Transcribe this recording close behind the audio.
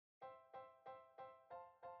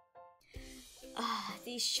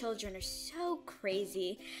These children are so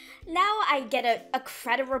crazy. Now I get a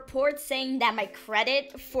credit report saying that my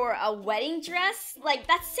credit for a wedding dress, like,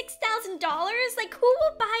 that's $6,000? Like, who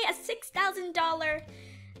will buy a $6,000?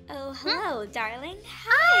 Oh, hello, darling.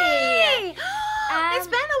 Hi! It's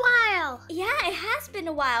been a while. Yeah, it has been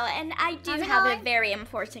a while, and I do have a very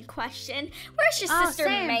important question. Where's your sister,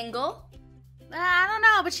 same. Mangle? I don't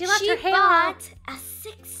know, but she left her hair She out. bought a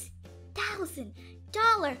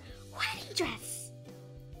 $6,000 wedding dress.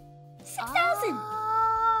 $6,000.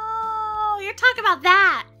 Oh, you're talking about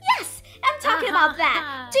that. Yes, I'm talking about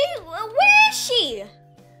that. Where is she?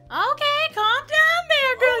 Okay, calm down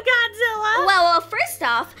there, Good Godzilla. Well, first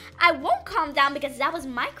off, I won't calm down because that was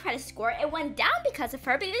my credit score. It went down because of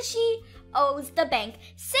her because she owes the bank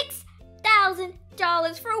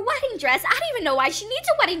 $6,000 for a wedding dress. I don't even know why she needs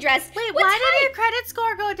a wedding dress. Wait, why did your credit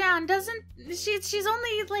score go down? She's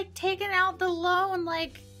only like taken out the loan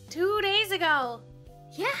like 2 days ago.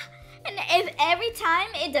 Yeah. And if every time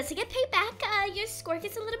it doesn't get paid back, your score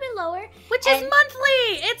gets a little bit lower. Which is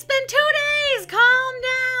monthly. It's been 2 days. Calm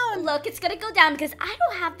down. Look, it's going to go down because I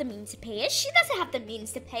don't have the means to pay it. She doesn't have the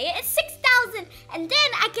means to pay it. It's $6,000. And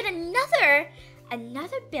then I get another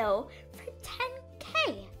bill for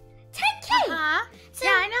 $10K. $10K. So, yeah,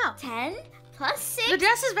 I know. 10 plus 6. The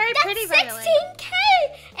dress is very pretty, by the way. $16K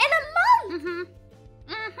in a month.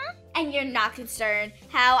 And you're not concerned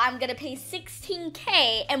how I'm gonna pay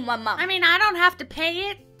 $16K in 1 month. I mean, I don't have to pay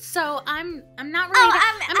it, so I'm not really.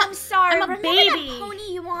 I'm sorry. I'm a Remember baby. that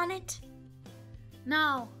pony you wanted?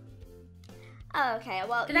 No. Oh, okay.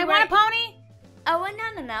 Well, Did I want a pony? Oh,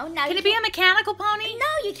 no. Now Can it be a mechanical pony? No,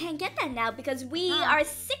 you can't get that now because we are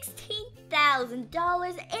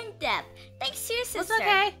 $16,000 in debt. Thanks to your sister. It's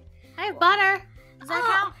okay. I have butter. Does that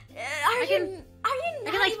count? Are you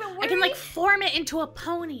not even worried? I can like form it into a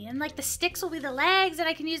pony, and like the sticks will be the legs, and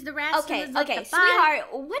I can use the rest. Okay, the sweetheart.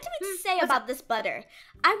 What do we say about this butter?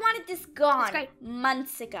 I wanted this gone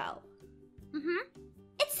months ago.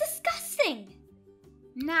 It's disgusting.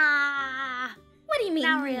 Nah. What do you mean,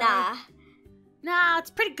 not really. nah? No, it's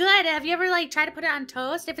pretty good. Have you ever like tried to put it on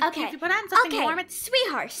toast? If you put it on something warm, it's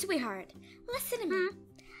sweetheart. Listen to me.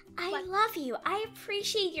 I love you. I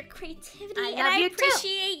appreciate your creativity and I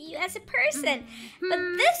appreciate you as a person. But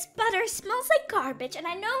this butter smells like garbage, and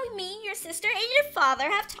I know me, your sister, and your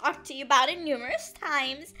father have talked to you about it numerous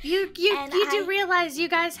times. You do realize you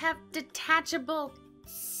guys have detachable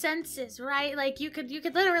senses, right? Like you could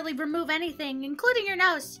literally remove anything, including your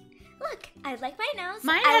nose. Look, I like my nose.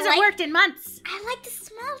 Mine hasn't worked in months. I like to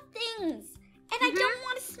smell things, and I don't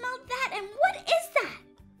want to smell that. And what is that?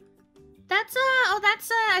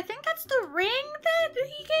 I think that's the ring that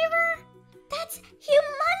he gave her. That's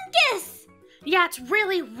humongous. Yeah, it's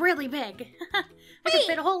really, really big. I could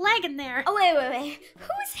fit a whole leg in there. Oh, wait.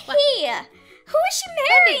 Who's he? Who is she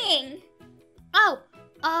marrying? Oh,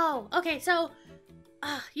 okay, so,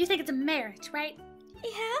 you think it's a marriage, right?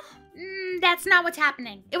 Yeah. That's not what's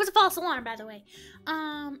happening. It was a false alarm, by the way.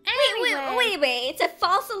 Anyway. Wait. It's a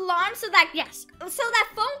false alarm so that yes. So that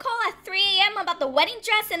phone call at 3 a.m. about the wedding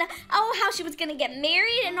dress and how she was gonna get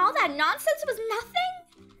married and all that nonsense was nothing?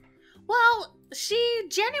 Well, she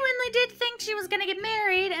genuinely did think she was gonna get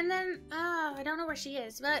married, and then I don't know where she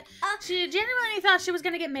is, but she genuinely thought she was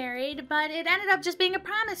gonna get married, but it ended up just being a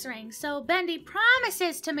promise ring. So Bendy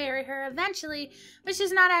promises to marry her eventually, but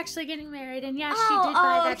she's not actually getting married, and yes, she did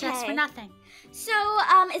buy that dress for nothing. So,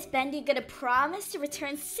 is Bendy gonna promise to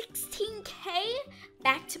return $16K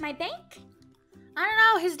back to my bank? I don't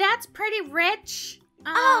know, his dad's pretty rich.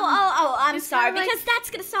 I'm sorry, because that's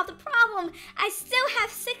gonna solve the problem. I still have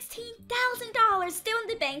 $16,000 still in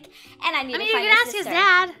the bank, and I need to find you can ask his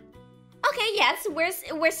dad. Okay, yes. Where's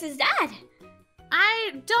his dad?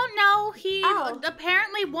 I don't know. He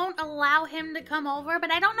apparently won't allow him to come over,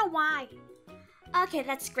 but I don't know why. Okay,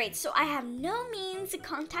 that's great. So I have no means of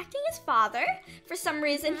contacting his father. For some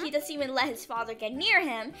reason, he doesn't even let his father get near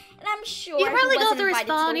him, and I'm sure he probably wasn't go through his invited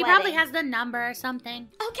to phone. the He wedding. probably has the number or something.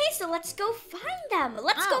 Okay, so let's go find them.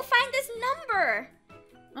 Let's go find this number.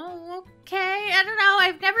 Oh, okay. I don't know.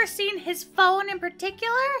 I've never seen his phone in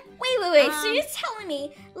particular. Wait. So you're telling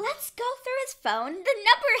me, let's go through his phone. The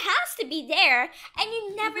number has to be there, and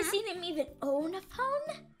you've never seen him even own a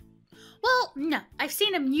phone? Well, no. I've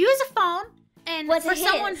seen him use a phone. And was for it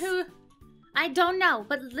someone his? who, I don't know,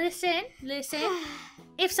 but listen.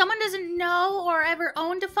 If someone doesn't know or ever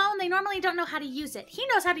owned a phone, they normally don't know how to use it. He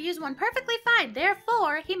knows how to use one perfectly fine.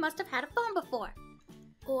 Therefore, he must have had a phone before.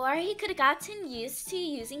 Or he could have gotten used to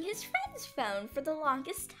using his friend's phone for the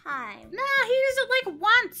longest time. Nah, he used it like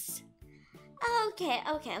once. Okay.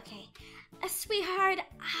 Sweetheart,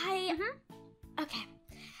 Okay.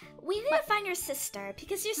 we need to find your sister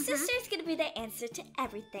because your sister's gonna be the answer to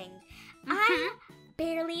everything. I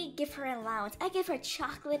barely give her allowance. I give her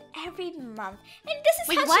chocolate every month, and this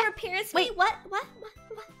is how she repairs me. What?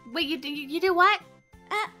 Wait, you do what?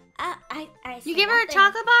 You give her a nothing.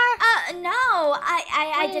 chocolate bar? No,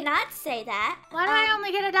 I did not say that. Why do I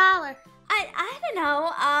only get $1? I don't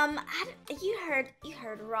know. You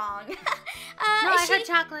heard wrong. No, I heard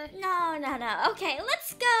chocolate. No. Okay,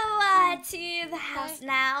 let's go to the house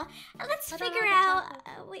now, and let's figure out.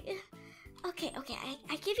 Okay.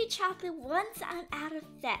 I give you chocolate once I'm out of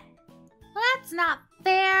debt. Well, that's not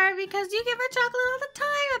fair because you give her chocolate all the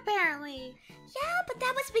time, apparently. Yeah, but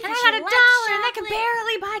that was because and I got $1 and I could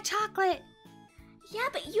barely buy chocolate. Yeah,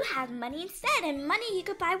 but you have money instead, and money you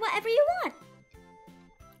could buy whatever you want.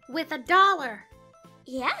 With $1.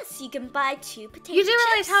 Yes, you can buy 2 potato You do chips.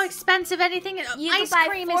 realize how expensive anything is? Ice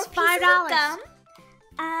cream is $5.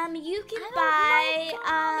 You can buy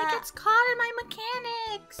it gets caught in my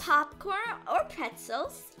mechanics. Popcorn or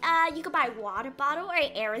pretzels. You can buy water bottle or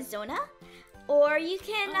Arizona, or you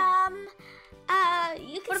can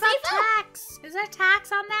What about tax? Is there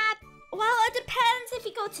tax on that? Well, it depends if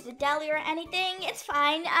you go to the deli or anything. It's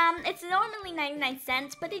fine. It's normally 99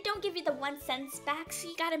 cents, but they don't give you the 1 cent back, so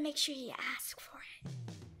you gotta make sure you ask for it.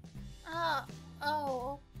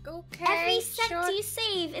 Okay. Every cent you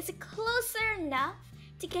save is closer enough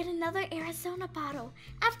to get another Arizona bottle.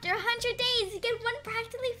 After 100 days, you get one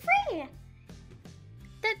practically free.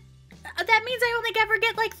 That means I only ever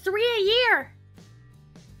get like 3 a year.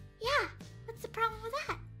 Yeah, what's the problem with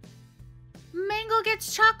that? Mango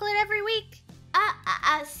gets chocolate every week.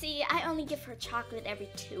 See, I only give her chocolate every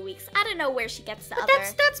 2 weeks. I don't know where she gets the other.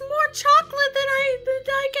 That's more chocolate than I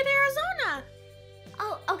get Arizona.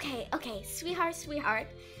 Oh, okay, sweetheart.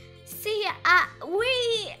 See,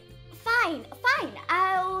 fine.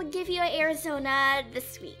 I'll give you an Arizona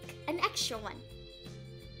this week, an extra one.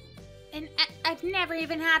 And I've never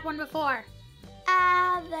even had one before.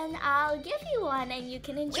 Then I'll give you one, and you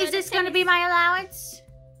can enjoy. Is this going to be my allowance?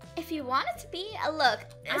 If you want it to be, look.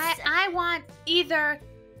 I want either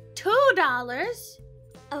 $2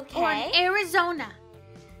 or an Arizona.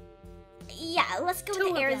 Yeah, let's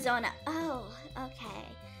go with Arizona. Oh, okay.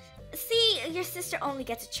 See, your sister only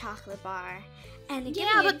gets a chocolate bar. And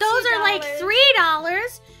yeah, but those are like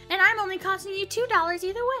 $3, and I'm only costing you $2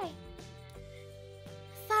 either way.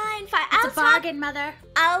 Fine. It's a bargain, Mother.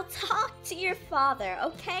 I'll talk to your father,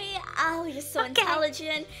 okay? Oh, you're so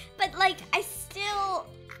intelligent. But, like, let's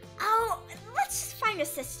just find your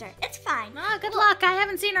sister. It's fine. Oh, good luck. I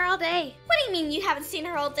haven't seen her all day. What do you mean you haven't seen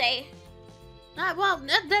her all day?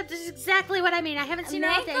 That's exactly what I mean. I haven't seen her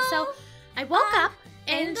all day. So I woke up,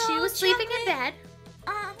 and she was sleeping in bed.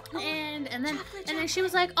 And then she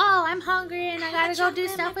was like, "Oh, I'm hungry, and I gotta go do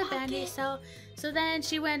stuff with Bendy." So then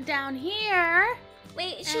she went down here.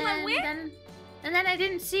 Wait, she went where? And then I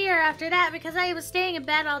didn't see her after that because I was staying in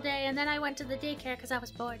bed all day, and then I went to the daycare because I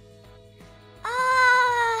was bored.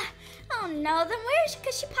 Oh no, then where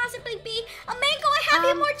could she possibly be? Mango, I have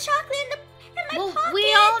you more chocolate in my pocket.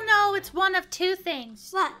 We all know it's one of 2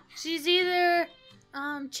 things. What? She's either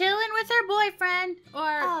chilling with her boyfriend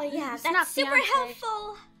or that's super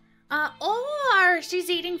helpful. Or she's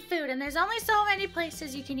eating food, and there's only so many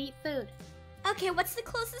places you can eat food. Okay, what's the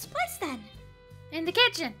closest place then? In the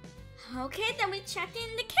kitchen. Okay, then we check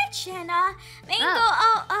in the kitchen.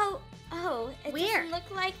 Mango, it doesn't look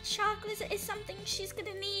like chocolate is something she's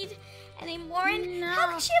gonna need anymore. And how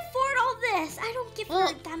can she afford all this? I don't give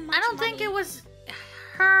her that much I don't think it was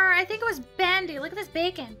her. I think it was Bendy. Look at this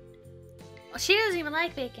bacon. Well, she doesn't even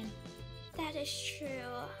like bacon. That is true.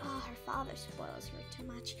 Oh, her father spoils her too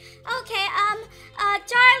much. Okay,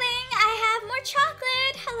 darling, I have more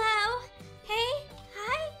chocolate. Hello. Hey,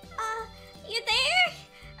 hi. You there?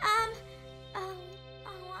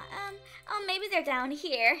 Maybe they're down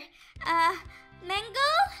here.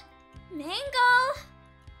 Mango?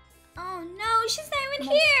 Oh no, she's not even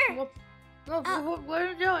here. What are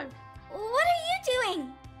you doing? What are you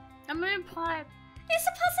doing? I'm in play. You're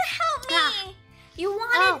supposed to help me. You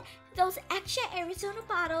wanted those extra Arizona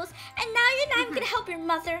bottles, and now you're not even gonna help your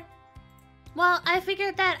mother. Well, I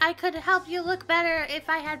figured that I could help you look better if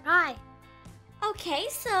I had pie. Okay,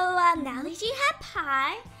 so now that you have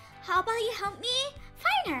pie, how about you help me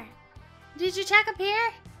find her? Did you check up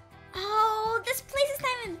here? Oh, this place is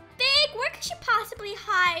not even big. Where could she possibly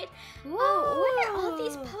hide? Ooh. Oh, what are all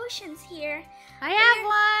these potions here? I have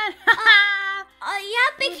one. Yeah,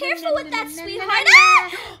 be careful with that, sweetheart.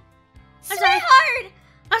 Sweetheart!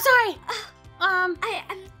 I'm sorry.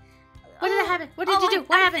 What did happen? What did you do?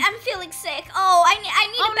 What happened? I'm feeling sick. Oh, I need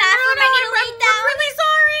a bathroom. I need to lay down. I'm really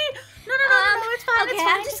sorry. No, it's fine. Okay, It's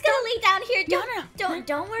fine. I'm just gonna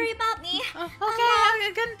Don't worry about me.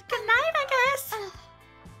 Okay, good night, I guess.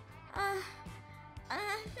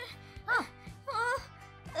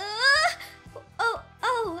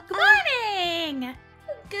 Good morning.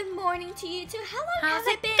 Good morning to you too. How long How's have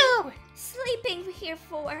I it been going? sleeping here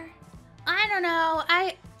for? I don't know.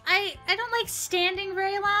 I don't like standing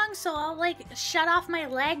very long, so I'll like shut off my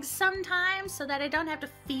legs sometimes so that I don't have to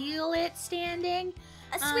feel it standing.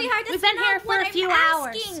 Sweetheart, that's we've been not here for what a few I'm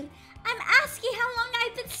hours. asking. I'm asking how long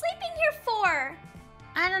I've been sleeping here for.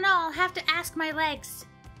 I don't know. I'll have to ask my legs.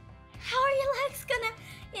 How are your legs gonna?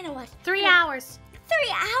 You know what? 3 hours.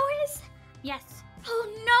 3 hours? Yes. Oh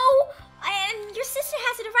no! And your sister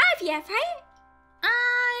hasn't arrived yet, right?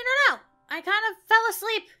 I don't know. I kind of fell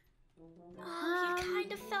asleep. Oh, you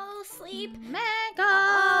kind of fell asleep.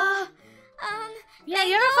 Mega. Yeah,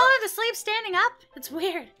 you ever fall asleep standing up? It's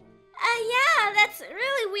weird. Yeah, that's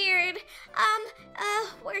really weird.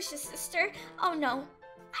 Where's your sister? Oh no,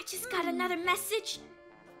 I just got another message.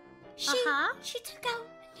 She took out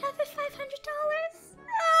another $500.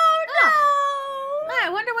 Oh no! I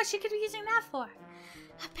wonder what she could be using that for.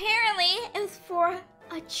 Apparently, it was for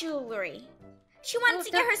a jewelry. She wanted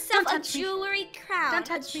to get herself a jewelry crown. Don't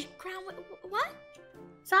touch me. Crown? What?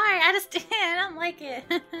 Sorry, I don't like it.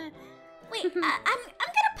 Wait, I'm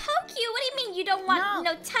gonna poke you. What do you mean you don't want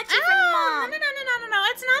no touchy from Mom? No.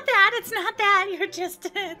 It's not that. It's not that. You're just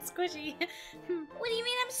squishy. What do you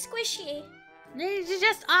mean I'm squishy? You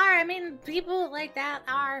just are. I mean, people like that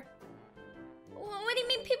are. What do you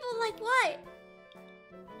mean people like what?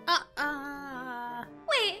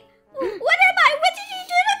 Wait, what am I? What did you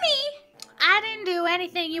do to me? I didn't do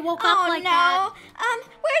anything. You woke up like that.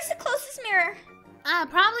 Where's the closest mirror?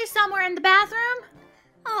 Probably somewhere in the bathroom.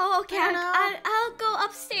 Oh, okay. I'll go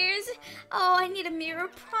upstairs. Oh, I need a mirror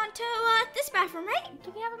pronto. This bathroom, right?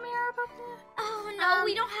 Do we have a mirror up there? Oh, no,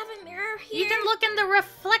 we don't have a mirror here. You can look in the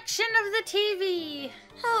reflection of the TV.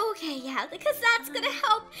 Oh, okay, yeah, because that's gonna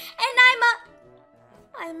help. And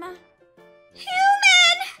I'm a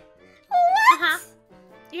human! What?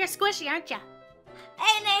 You're squishy, aren't you?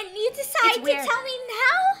 And then you decide to tell me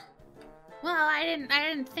now? Well, I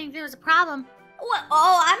didn't think there was a problem. What?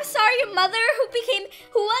 Oh, I'm sorry, your mother who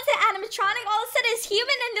was an animatronic all of a sudden is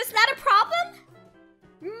human and there's not a problem?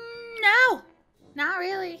 No, not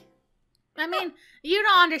really. I mean, you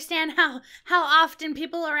don't understand how often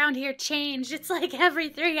people around here change. It's like every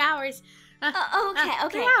 3 hours. Okay.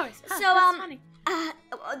 3 hours. So, that's funny.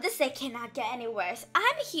 This day cannot get any worse.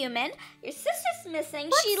 I'm human. Your sister's missing.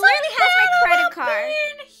 What's she literally has my credit card.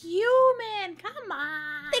 Being human, come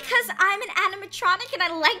on. Because I'm an animatronic and I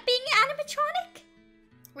like being an animatronic.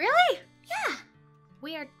 Really? Yeah.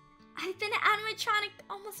 Weird. I've been an animatronic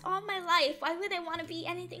almost all my life. Why would I want to be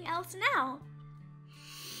anything else now?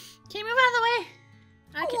 Can you move out of the way?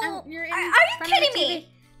 Are you kidding me?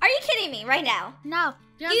 Are you kidding me right now? No.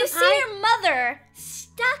 You see your mother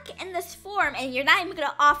stuck in this form and you're not even going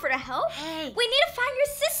to offer to help? Hey. We need to find your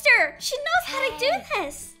sister. She knows how to do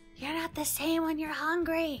this. You're not the same when you're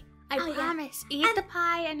hungry. I promise. Yeah. Eat the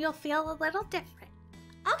pie and you'll feel a little different.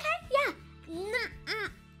 Okay, yeah.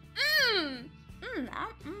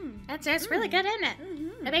 That's really good, isn't it?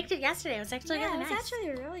 I baked it yesterday. It was actually really nice. It was actually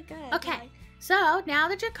really good. Okay, so now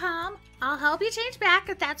that you're calm, I'll help you change back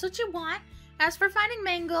if that's what you want. As for finding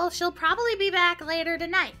Mangle, she'll probably be back later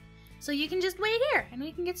tonight. So you can just wait here and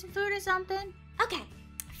we can get some food or something. Okay,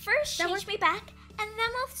 first change me back and then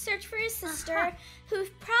we'll search for your sister who's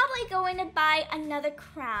probably going to buy another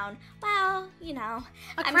crown. Well, you know,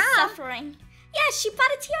 I'm suffering. Yeah, she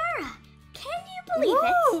bought a tiara. Can you believe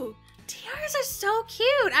it? Tiaras are so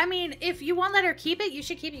cute. I mean, if you won't let her keep it, you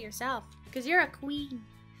should keep it yourself because you're a queen.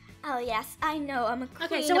 Oh, yes, I know. I'm a queen.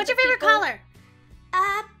 Okay, so what's your favorite color?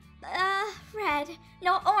 Red.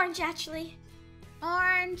 No, orange, actually.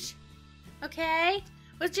 Orange. Okay.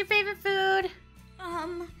 What's your favorite food?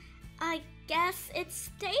 I guess it's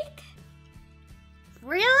steak?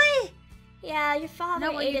 Really? Yeah, your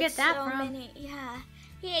father ate get that from? Yeah,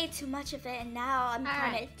 he ate too much of it, and now I'm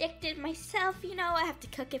kind of addicted myself. You know, I have to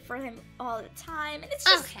cook it for him all the time, and it's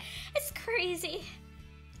just, it's crazy.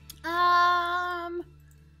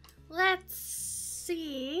 Let's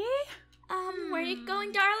see. Where are you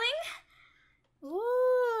going, darling?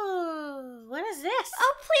 Ooh, what is this?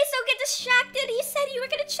 Oh, please don't get distracted. You said you were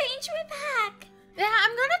gonna change me back. Yeah,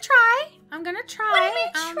 I'm gonna try. What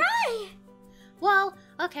do you mean try? Well,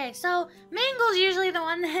 okay, so Mangle's usually the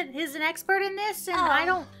one that is an expert in this, and I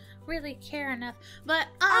don't really care enough. But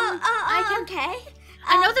okay.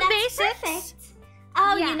 I know the basics. Perfect.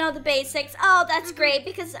 Oh, you know the basics. Oh, that's great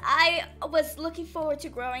because I was looking forward to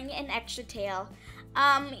growing an extra tail.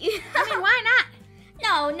 I mean, why not?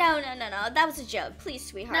 No. That was a joke. Please,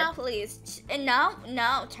 sweetheart, No. please.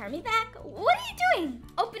 No. Turn me back. What are you doing?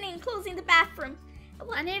 Opening and closing the bathroom.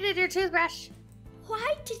 I needed your toothbrush.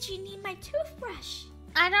 Why did you need my toothbrush?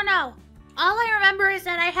 I don't know. All I remember is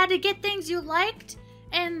that I had to get things you liked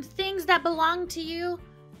and things that belonged to you.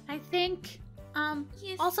 I think.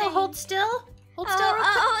 Also, hold still. Hold still real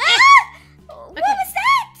quick. What was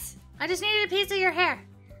that? I just needed a piece of your hair.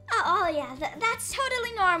 Oh yeah, that's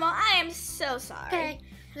totally normal. I am so sorry. Okay.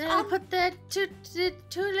 Then put the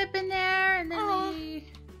tulip in there, and then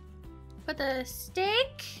put the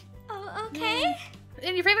steak. Oh, okay.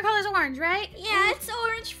 And your favorite color is orange, right? Yeah, it's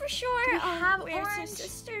orange for sure. Do you have where's your orange?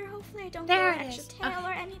 sister? Hopefully I don't There grow an it extra is. tail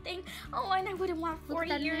or anything. Oh, and I wouldn't want 4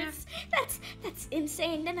 that in years. That's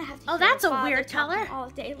insane. Then I have to Oh, hear that's a my father weird talking color. all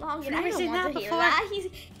day long, I've and I never don't seen want that to hear before. that.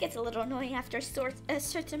 He gets a little annoying after a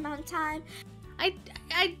certain amount of time. I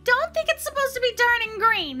don't think it's supposed to be turning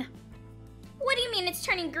green. What do you mean it's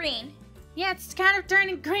turning green? Yeah, it's kind of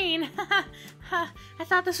turning green. I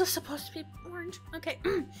thought this was supposed to be orange. Okay.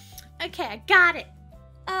 Okay, I got it.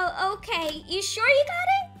 Oh, okay. You sure you got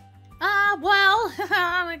it? Well,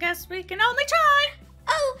 I guess we can only try.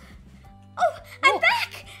 Oh, I'm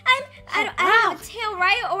back. I don't have a tail,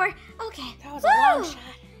 right? Or okay. That was a long shot.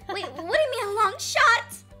 Wait, what do you mean a long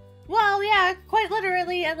shot? Well, yeah, quite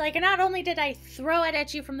literally. Like, not only did I throw it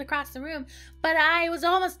at you from across the room, but I was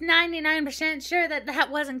almost 99% sure that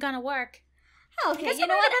wasn't gonna work. Okay, you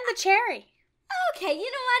know what? The cherry. Okay, you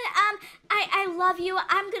know what? I love you.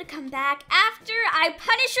 I'm gonna come back after I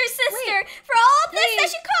punish your sister for all this that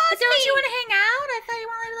she caused me. Don't you want to hang out? I thought you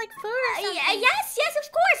wanted like food or something. Yes, of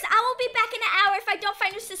course. I will be back in an hour if I don't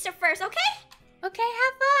find your sister first. Okay? Okay,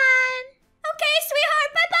 have fun. Okay,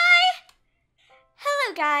 sweetheart. Bye-bye.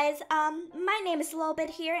 Hello, guys. My name is Lolbit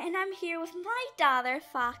here, and I'm here with my daughter,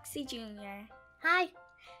 Foxy Jr. Hi.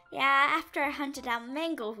 Yeah, after I hunted out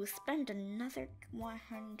Mango, who spent another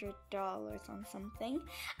 $100 on something,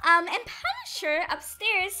 and punished her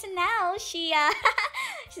upstairs, so now she's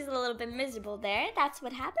a little bit miserable there. That's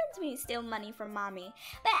what happens when you steal money from mommy.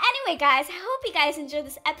 But anyway, guys, I hope you guys enjoyed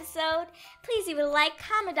this episode. Please leave a like,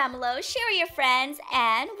 comment down below, share with your friends,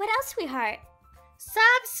 and what else, sweetheart?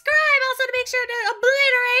 Subscribe also to make sure to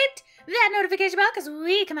obliterate that notification bell because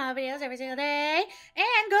we come out with videos every single day.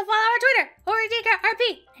 And go follow our Twitter or Daycare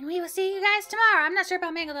RP. And we will see you guys tomorrow. I'm not sure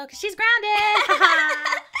about Mango though because she's grounded.